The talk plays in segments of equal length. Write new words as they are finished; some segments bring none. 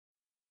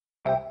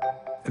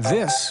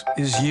This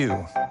is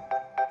you.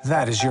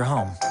 That is your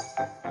home.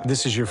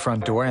 This is your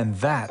front door, and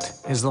that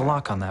is the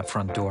lock on that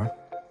front door.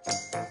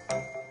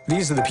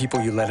 These are the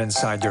people you let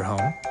inside your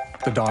home.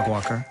 The dog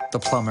walker, the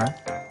plumber,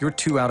 your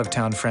two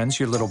out-of-town friends,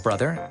 your little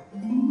brother,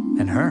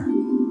 and her.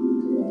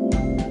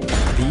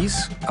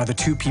 These are the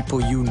two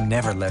people you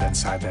never let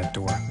inside that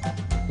door.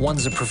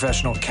 One's a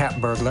professional cat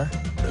burglar.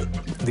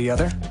 The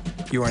other,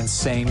 your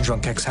insane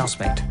drunk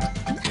ex-housemate.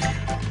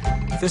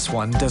 This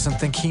one doesn't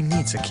think he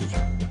needs a key.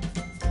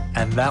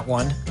 And that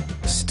one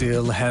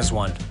still has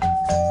one.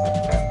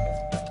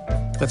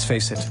 Let's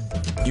face it,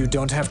 you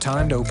don't have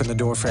time to open the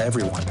door for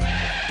everyone.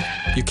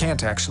 You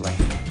can't actually,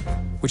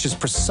 which is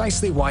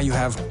precisely why you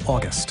have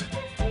August.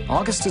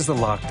 August is the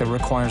lock that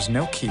requires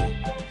no key,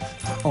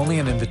 only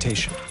an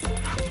invitation.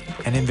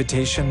 An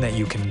invitation that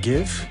you can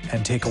give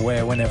and take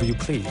away whenever you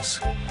please.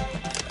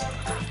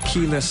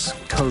 Keyless,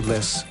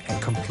 codeless,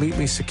 and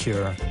completely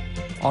secure,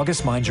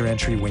 August minds your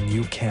entry when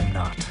you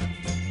cannot.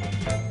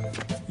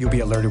 You'll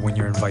be alerted when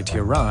your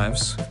invitee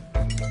arrives,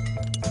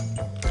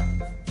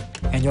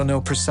 and you'll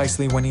know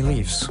precisely when he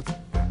leaves.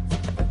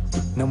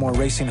 No more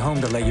racing home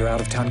to let your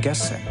out-of-town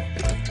guests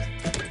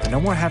in.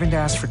 No more having to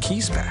ask for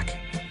keys back.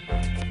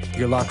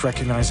 Your lock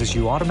recognizes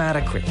you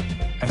automatically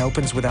and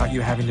opens without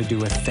you having to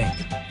do a thing.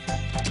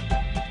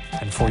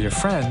 And for your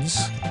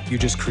friends, you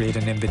just create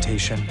an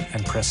invitation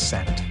and press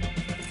send.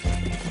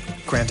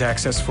 Grant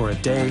access for a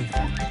day,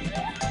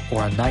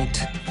 or a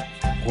night,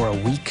 or a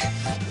week,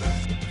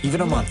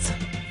 even a month.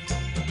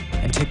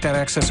 And take that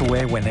access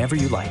away whenever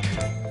you like.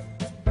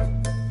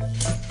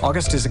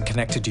 August isn't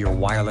connected to your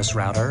wireless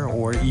router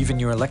or even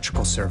your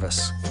electrical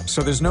service,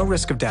 so there's no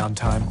risk of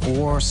downtime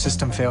or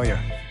system failure.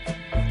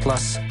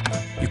 Plus,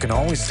 you can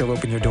always still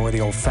open your door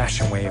the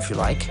old-fashioned way if you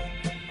like.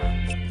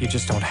 You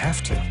just don't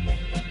have to.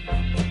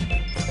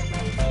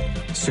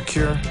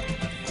 Secure,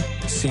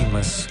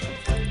 seamless,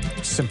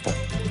 simple.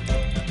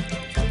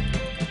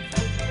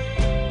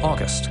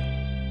 August.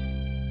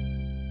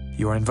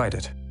 You are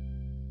invited.